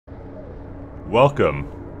Welcome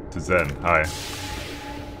to Zen. Hi.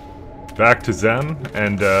 Back to Zen,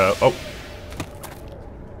 and, oh.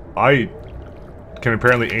 I can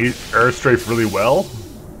apparently airstrafe really well,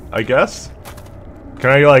 I guess?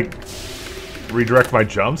 Can I, like, redirect my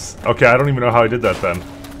jumps? Okay, I don't even know how I did that then.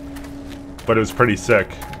 But it was pretty sick.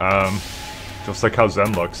 Just like how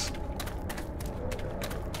Zen looks.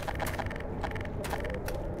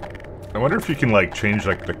 I wonder if you can, like, change,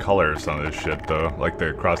 like, the colors on this shit, though. Like,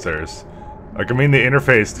 the crosshairs. Like, I mean, the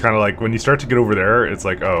interface, kind of like, when you start to get over there, it's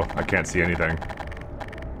like, oh, I can't see anything.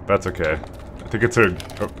 That's okay. I think it's a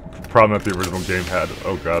problem that the original game had.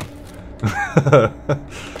 Oh, God.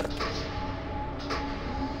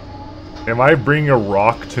 Am I bringing a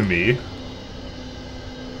rock to me?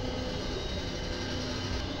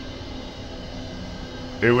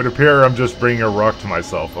 It would appear I'm just bringing a rock to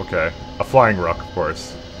myself. Okay. A flying rock, of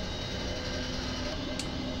course.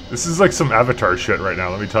 This is like some Avatar shit right now,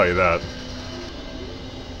 let me tell you that.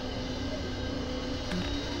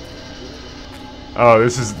 Oh,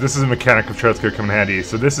 this is a mechanic I'm sure that's gonna come in handy.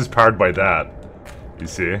 So this is powered by that. You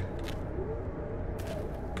see? And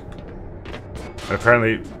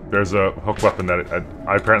apparently there's a hook weapon that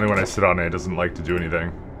I apparently when I sit on it doesn't like to do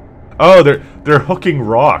anything. Oh, they're hooking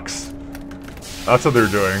rocks. That's what they're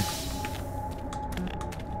doing.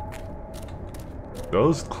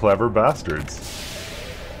 Those clever bastards.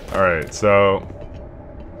 Alright, so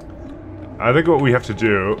I think what we have to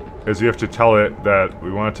do is we have to tell it that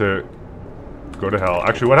we want to go to hell.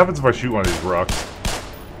 Actually, what happens if I shoot one of these rocks?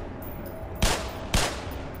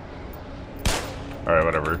 Alright,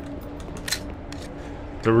 whatever.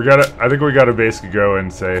 So we gotta, I think we gotta basically go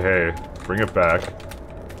and say, hey, bring it back.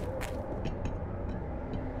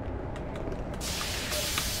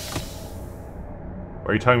 Why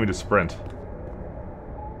are you telling me to sprint?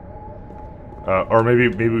 Or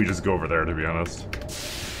maybe we just go over there, to be honest.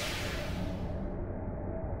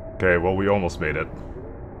 Okay, well, we almost made it.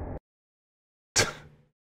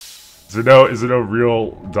 Is there no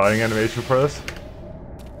real dying animation for this?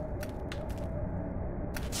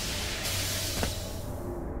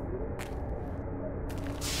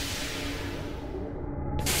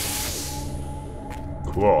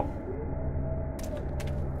 Cool.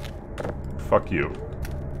 Fuck you.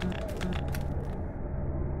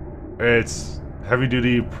 It's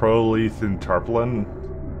heavy-duty polyethylene tarpaulin?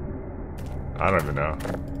 I don't even know.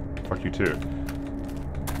 Fuck you too.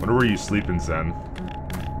 Wonder where you sleep in Zen.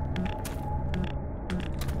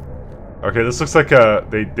 Okay, this looks like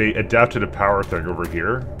they adapted a power thing over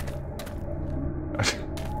here.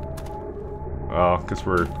 Well, guess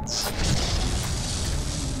we're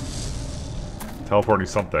teleporting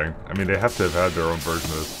something. I mean, they have to have had their own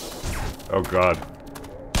version of this. Oh god.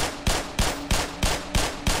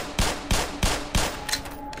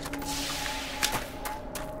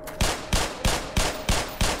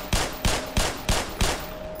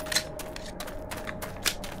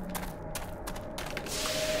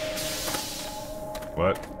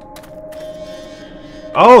 What?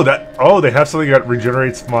 Oh, they have something that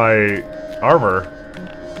regenerates my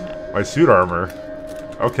armor. My suit armor.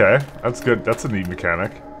 Okay, that's good. That's a neat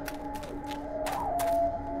mechanic.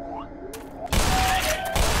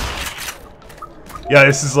 Yeah,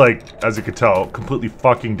 this is like, as you can tell, completely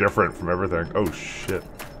fucking different from everything. Oh, shit.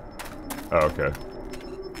 Oh, okay.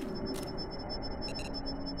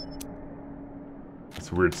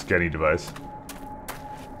 It's a weird scanning device.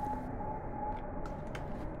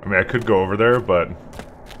 I mean, I could go over there, but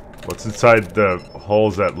what's inside the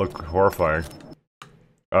holes that look horrifying?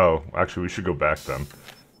 Oh, actually, we should go back then,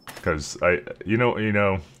 because you know,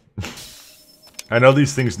 I know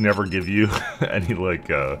these things never give you any like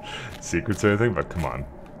secrets or anything, but come on,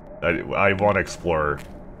 I want to explore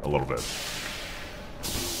a little bit.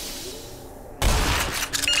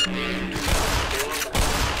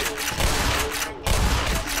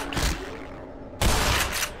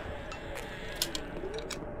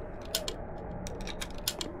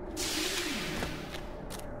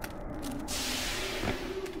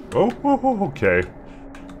 Oh, okay.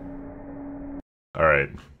 Alright.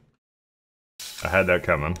 I had that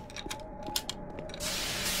coming.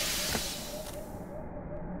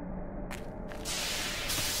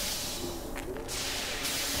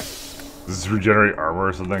 Does this regenerate armor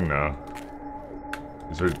or something? No.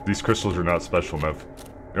 These crystals are not special enough.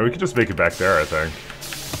 You know, we could just make it back there, I think.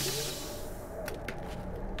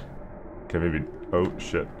 Okay, maybe... Oh,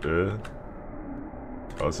 shit. Oh,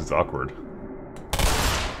 this is awkward.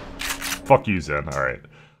 Fuck you, Zen. Alright.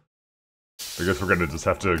 I guess we're gonna just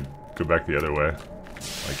have to go back the other way.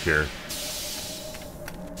 Like here.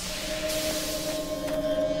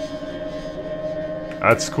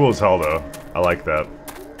 That's cool as hell, though. I like that.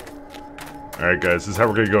 Alright guys, this is how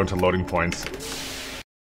we're gonna go into loading points.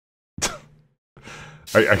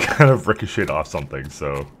 I kind of ricocheted off something,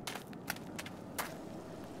 so...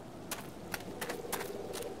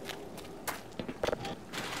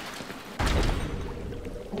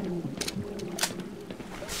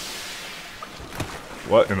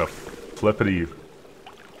 What in the flippity...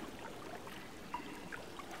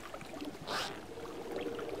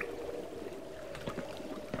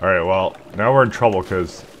 Alright, well, now we're in trouble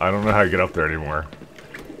because I don't know how to get up there anymore.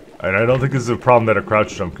 And I don't think this is a problem that a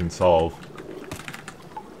crouch jump can solve.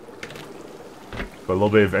 But a little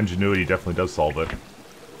bit of ingenuity definitely does solve it.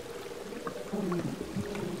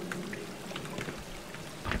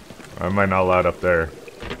 I might not allowed up there.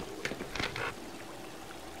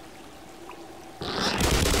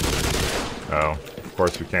 Oh, of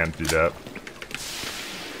course we can't do that.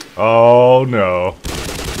 Oh no.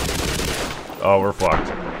 Oh, we're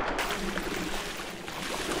fucked.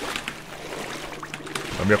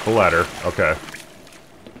 Let me up the ladder. Okay.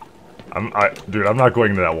 Dude, I'm not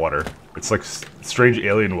going into that water. It's like strange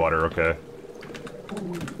alien water, okay.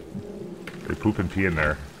 They poop and pee in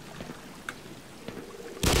there.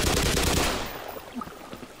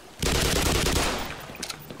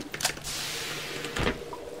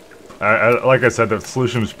 Like I said, the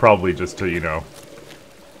solution is probably just to, you know,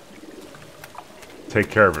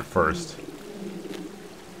 take care of it first.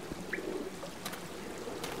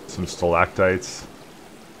 Some stalactites.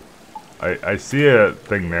 I see a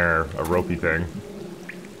thing there, a ropey thing.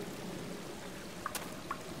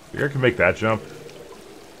 Think I can make that jump?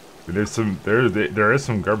 There's some, there is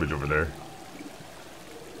some garbage over there.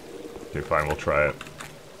 Okay, fine, we'll try it.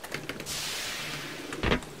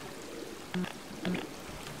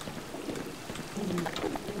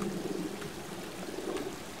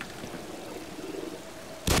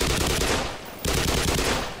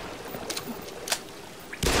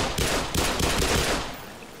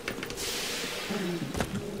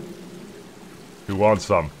 Who wants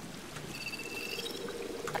some?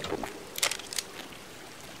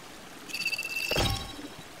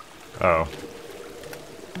 Oh.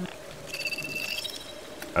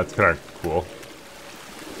 That's kind of cool.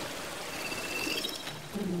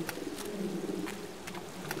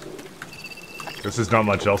 Guess there's not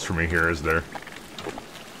much else for me here, is there?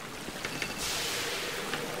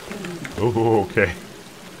 Oh, okay.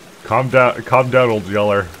 Calm down, old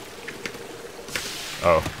yeller.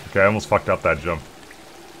 Oh, okay, I almost fucked up that jump.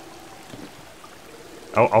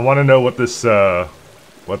 I want to know what this,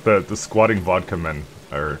 what the squatting vodka men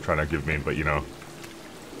are trying to give me, but you know.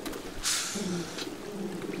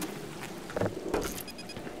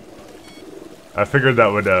 I figured that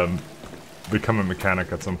would, become a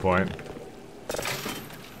mechanic at some point.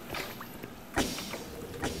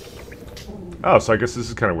 Oh, so I guess this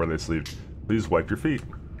is kind of where they sleep. Please wipe your feet.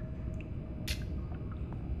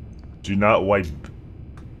 Do not wipe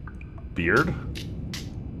beard?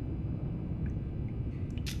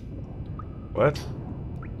 What?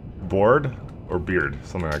 Board or beard?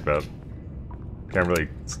 Something like that. Can't really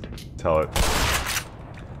tell it.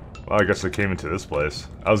 Well, I guess I came into this place.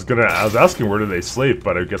 I was asking where do they sleep,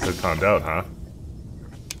 but I guess I found out, huh?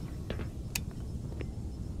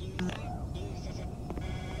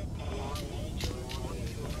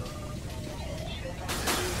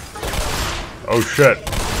 Oh shit.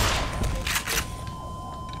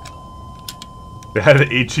 They had an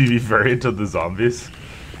HEV variant of the zombies?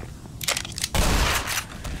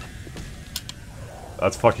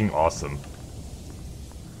 That's fucking awesome.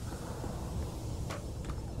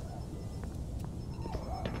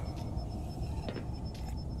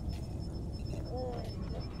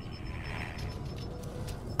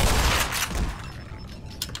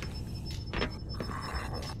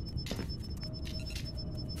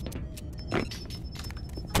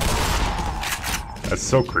 That's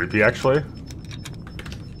so creepy, actually.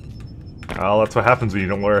 Well, that's what happens when you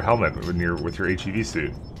don't wear a helmet when you're with your HEV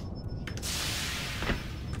suit.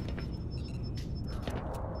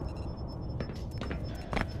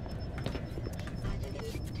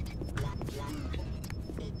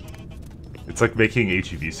 It's like making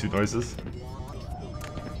HEV suit noises.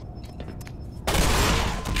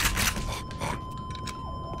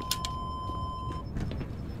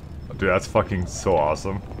 Dude, that's fucking so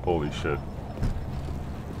awesome. Holy shit.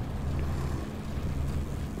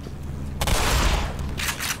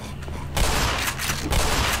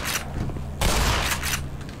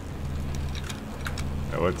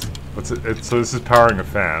 So this is powering a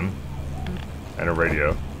fan and a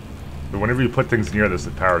radio. But whenever you put things near this,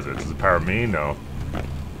 it powers it. Does it power me? No. It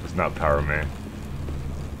does not power me.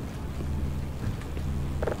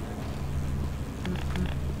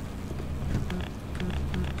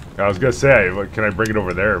 I was gonna say, what, can I bring it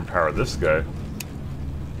over there and power this guy?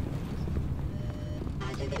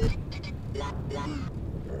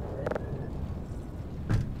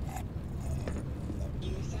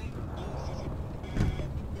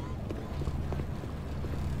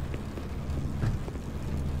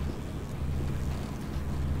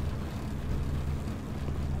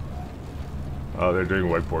 Oh, they're doing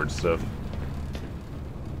whiteboard stuff.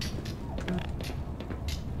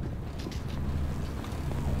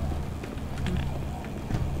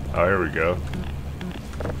 Oh, here we go.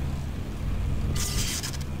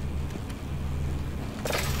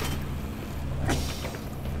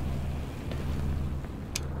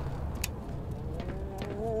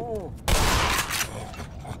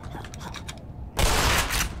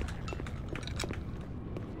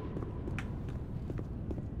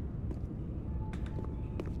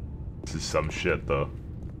 This is some shit, though.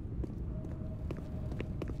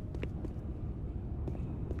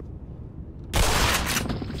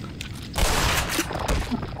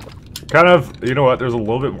 Kind of, you know what, there's a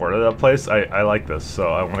little bit more to that place. I like this, so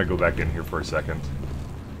I want to go back in here for a second.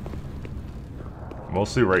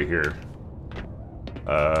 Mostly right here.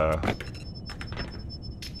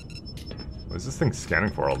 What is this thing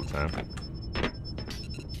scanning for all the time?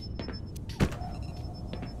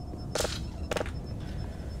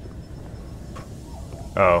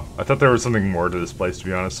 Oh, I thought there was something more to this place, to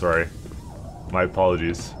be honest. Sorry. My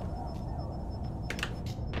apologies.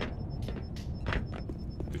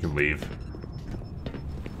 You can leave.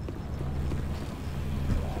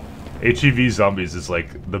 HEV zombies is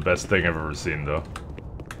like the best thing I've ever seen, though.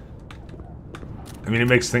 I mean, it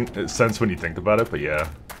makes sense when you think about it, but yeah.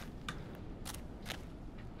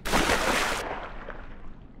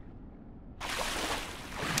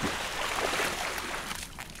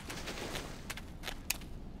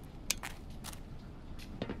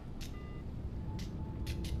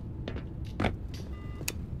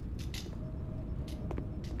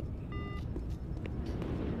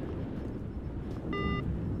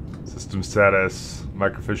 System status,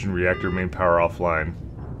 microfission reactor main power offline.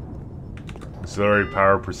 Auxiliary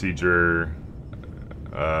power procedure.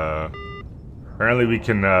 Apparently we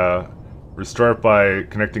can restore it by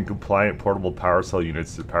connecting compliant portable power cell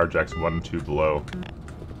units to power jacks 1 and 2 below.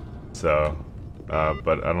 So,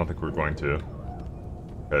 but I don't think we're going to.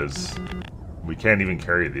 Because we can't even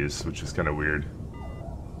carry these, which is kind of weird.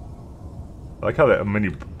 I like how many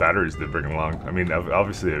batteries they bring along. I mean,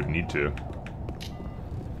 obviously they would need to.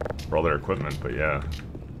 For all their equipment, but yeah.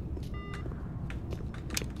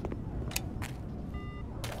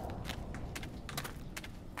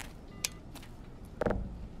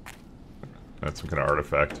 That's some kind of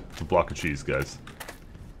artifact. It's a block of cheese, guys.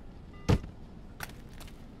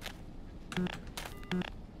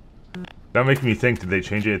 That making me think, did they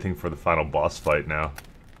change anything for the final boss fight now?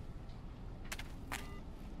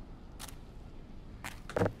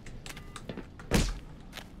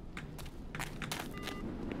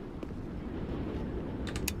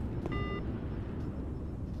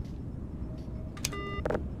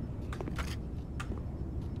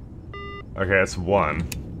 Okay, that's 1.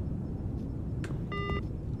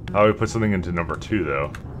 How do we put something into number 2,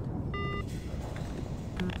 though?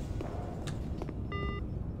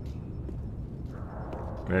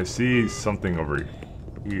 I see something over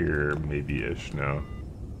here, maybe-ish, no.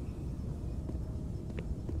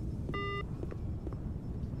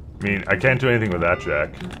 I mean, I can't do anything with that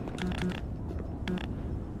jack.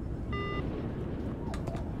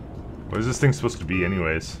 What is this thing supposed to be,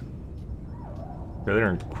 anyways? Yeah, they're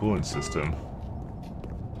in coolant system.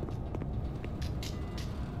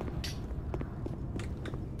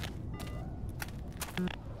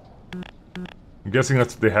 I'm guessing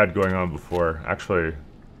that's what they had going on before. Actually,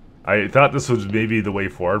 I thought this was maybe the way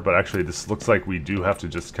forward, but actually this looks like we do have to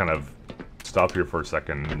just kind of stop here for a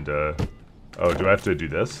second and, oh, do I have to do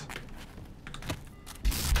this?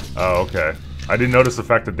 Oh, okay. I didn't notice the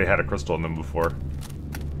fact that they had a crystal in them before.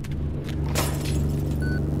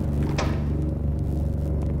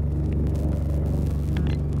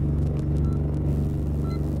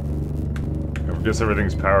 I guess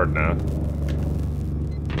everything's powered now.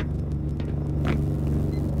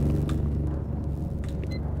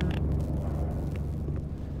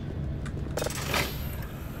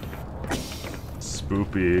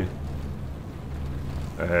 Spoopy.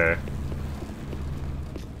 Hey.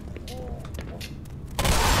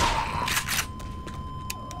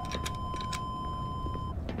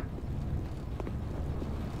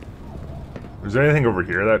 Is there anything over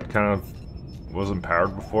here that kind of wasn't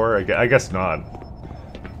powered before? I guess not.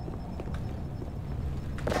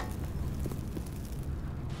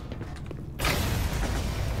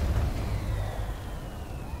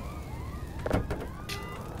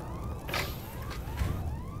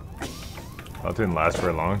 That didn't last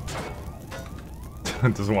very long.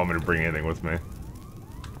 It doesn't want me to bring anything with me.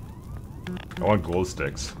 I want glow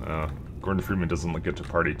sticks. Gordon Freeman doesn't get to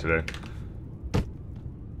party today.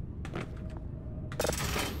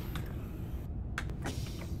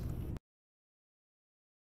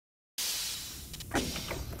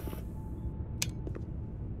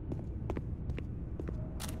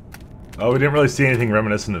 Oh, we didn't really see anything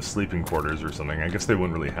reminiscent of sleeping quarters or something. I guess they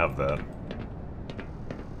wouldn't really have that.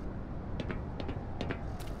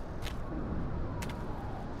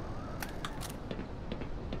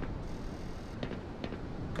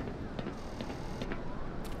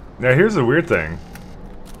 Now here's the weird thing.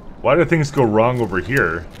 Why did things go wrong over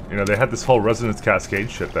here? You know, they had this whole Resonance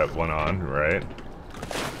Cascade shit that went on, right?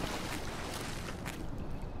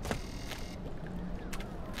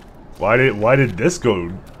 Why did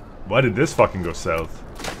this fucking go south?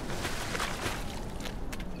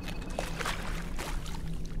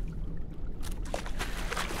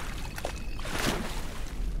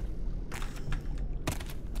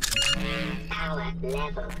 Power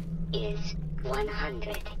level is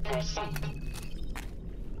 100%.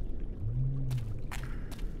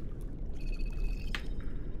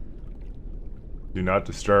 Do not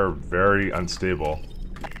disturb. Very unstable.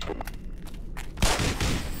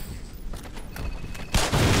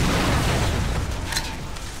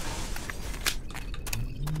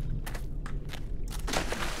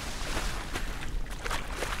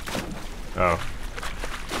 Oh.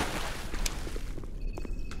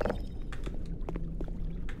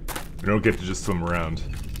 We don't get to just swim around.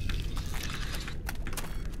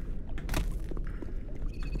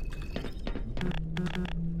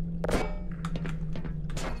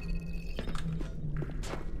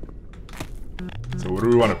 So what do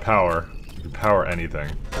we want to power? We can power anything.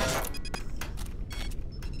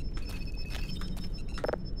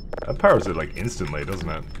 That powers it like instantly, doesn't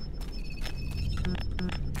it?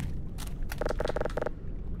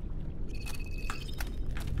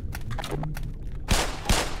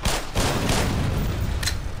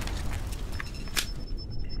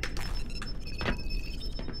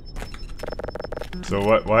 So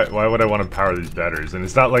why would I want to power these batteries? And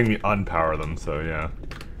it's not letting me unpower them, so yeah.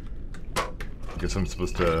 I guess I'm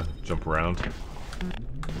supposed to jump around.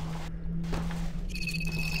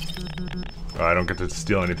 Oh, I don't get to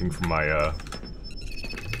steal anything from my,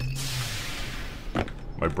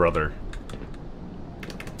 my brother.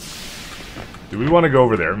 Do we want to go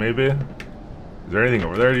over there, maybe? Is there anything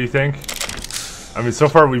over there, do you think? I mean, so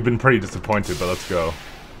far we've been pretty disappointed, but let's go.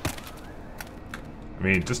 I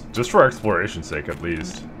mean, just for exploration's sake, at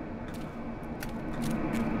least.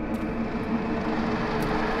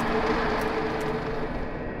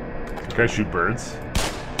 Can I shoot birds?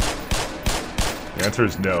 The answer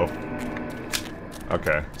is no.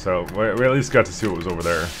 Okay, so we at least got to see what was over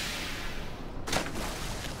there.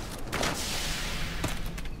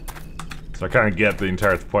 So I kind of get the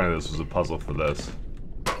entire point of this was a puzzle for this.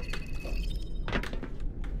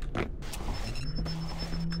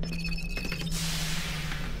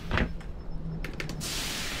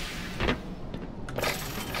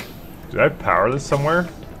 Did I power this somewhere?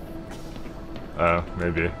 Oh,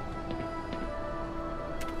 maybe.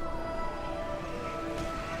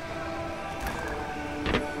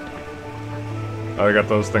 Oh, I got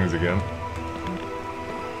those things again.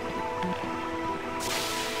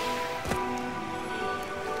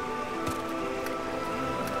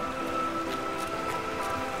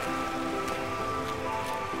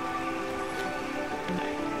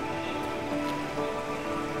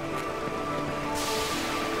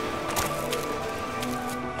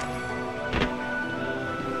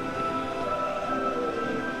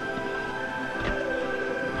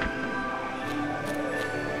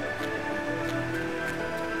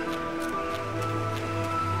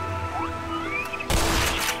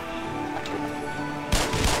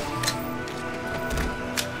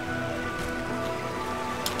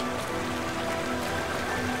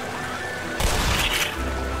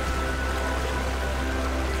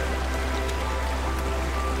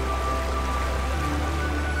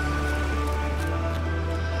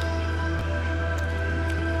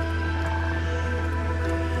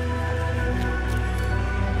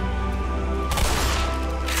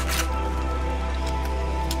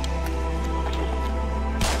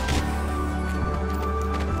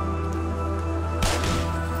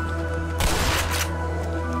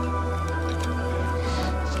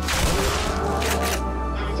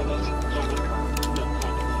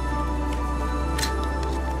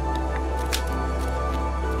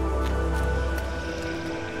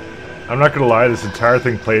 I'm not gonna lie, this entire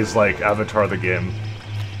thing plays like Avatar the game.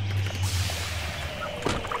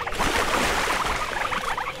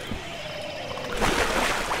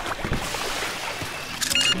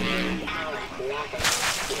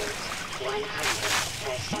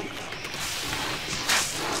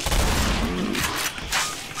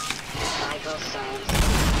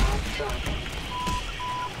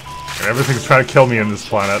 And everything's trying to kill me on this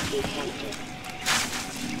planet.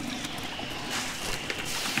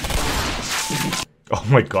 Oh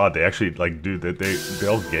my god, they actually, like, dude, they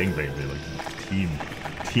all gangbang me, like,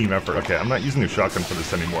 team effort. Okay, I'm not using a shotgun for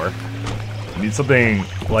this anymore. I need something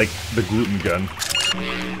like the gluten gun.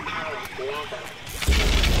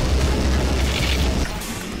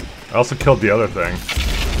 I also killed the other thing.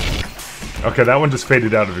 Okay, that one just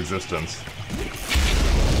faded out of existence.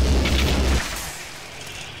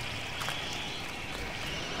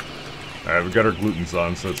 Alright, we got our glutens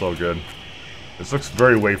on, so it's all good. This looks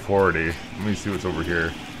very way forwardy. Let me see what's over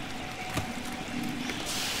here.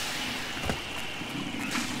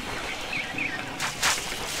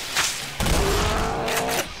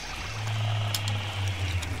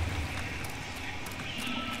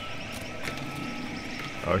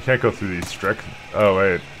 Oh, I can't go through these strict. Oh,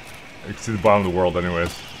 wait. I can see the bottom of the world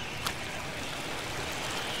anyways.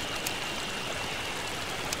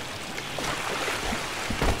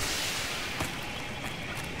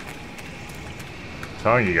 I'm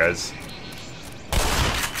telling you guys.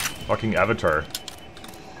 Fucking Avatar.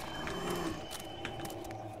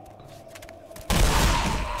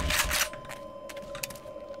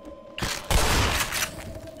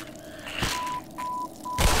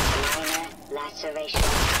 Laceration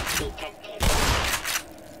detected.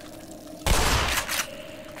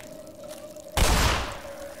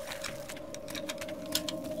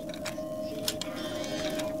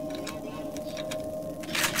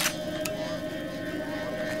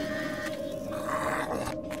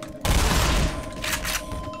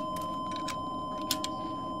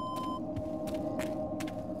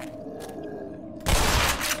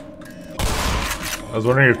 I was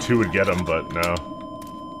wondering if 2 would get him, but no.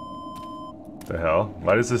 The hell?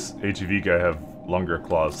 Why does this HEV guy have longer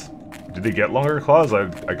claws? Did they get longer claws?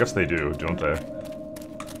 I guess they do, don't they?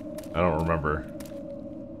 I don't remember.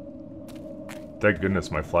 Thank goodness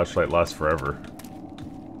my flashlight lasts forever.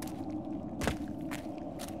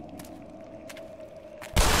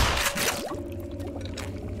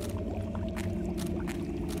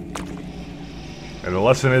 And the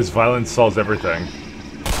lesson is violence solves everything.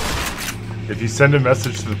 If you send a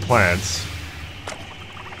message to the plants,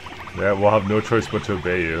 yeah, we'll have no choice but to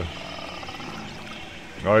obey you.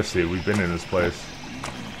 Oh, I see. We've been in this place.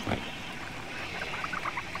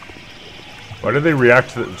 Why did they react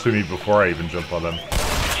to me before I even jump on them?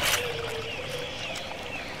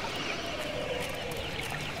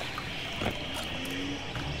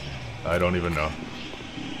 I don't even know.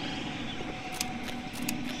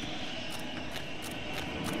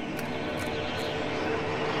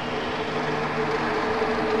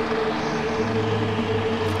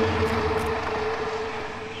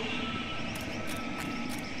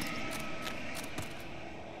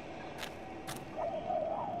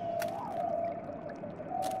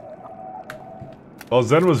 Well,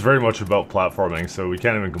 Zen was very much about platforming, so we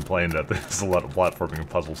can't even complain that there's a lot of platforming and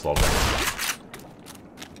puzzle solving.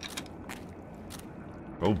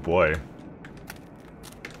 Oh boy.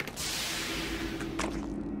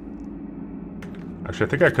 Actually, I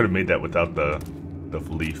think I could have made that without the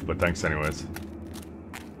leaf, but thanks anyways.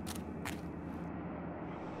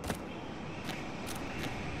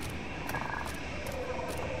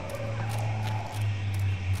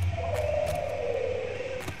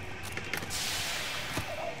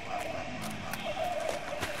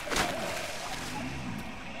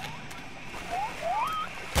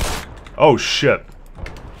 Oh shit.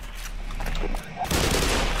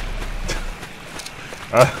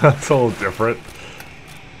 That's a little different.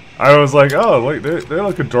 I was like, oh, look, they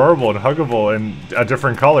look adorable and huggable and a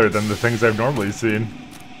different color than the things I've normally seen.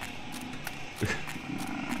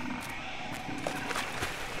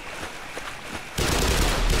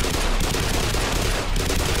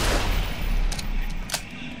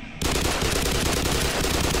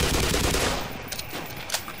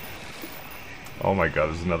 Oh my god,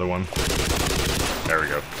 there's another one. There we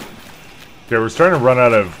go. Okay, we're starting to run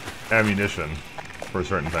out of ammunition for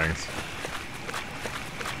certain things.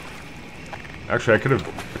 Actually, I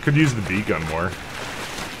could use the B gun more.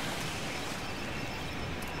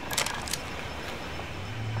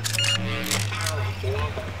 Power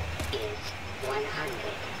level is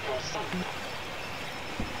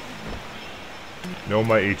 100%. No,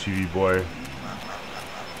 my HEV boy.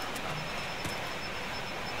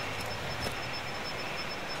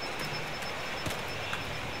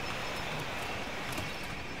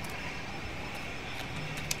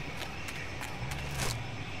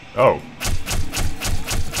 Oh.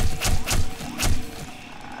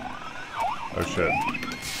 Oh shit.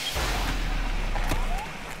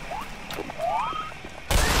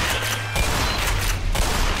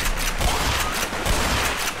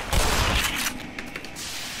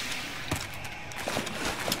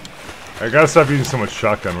 I gotta stop using so much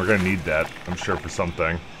shotgun. We're gonna need that, I'm sure, for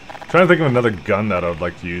something. I'm trying to think of another gun that I would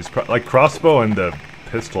like to use. Like, crossbow and the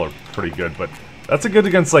pistol are pretty good, but that's a good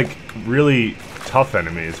against, like, really tough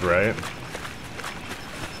enemies, right?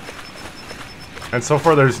 And so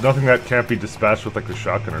far, there's nothing that can't be dispatched with, like, the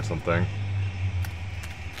shotgun or something.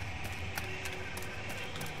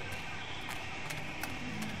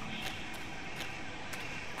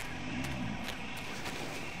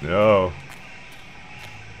 No.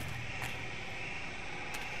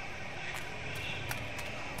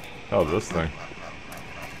 Oh, this thing.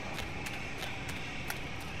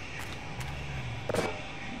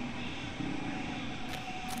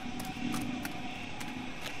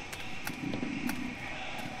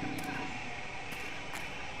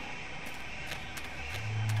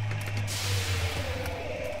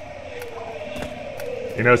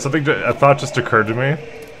 You know, a thought just occurred to me.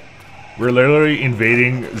 We're literally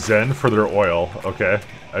invading Zen for their oil, okay?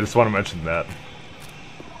 I just want to mention that.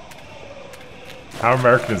 How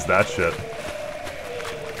American is that shit?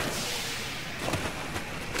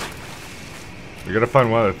 We gotta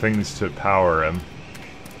find one of the things to power him.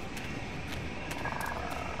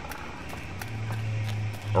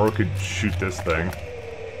 Or we could shoot this thing.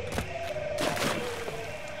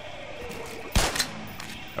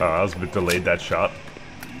 Oh, I was a bit delayed, that shot.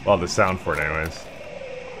 Well, the sound for it anyways.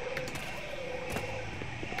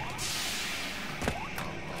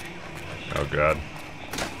 Oh god.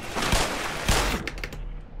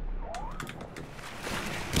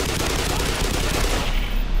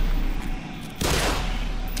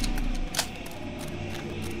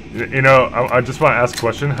 You know, I just want to ask a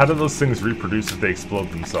question. How do those things reproduce if they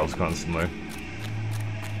explode themselves constantly?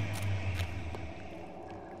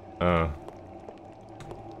 Well,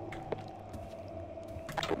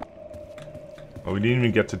 we didn't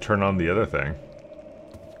even get to turn on the other thing.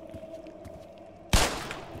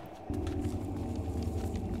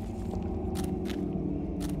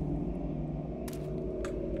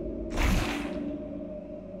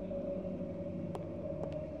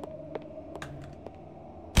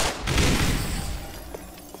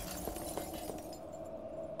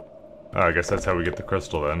 Oh, I guess that's how we get the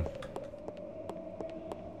crystal then.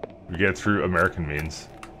 We get it through American means.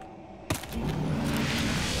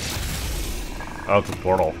 Oh, it's a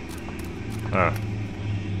portal. Huh.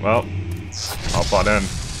 Well, hop on in.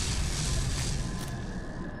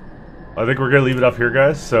 I think we're gonna leave it up here,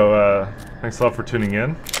 guys, so thanks a lot for tuning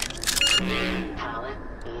in.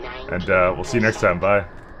 And we'll see you next time. Bye.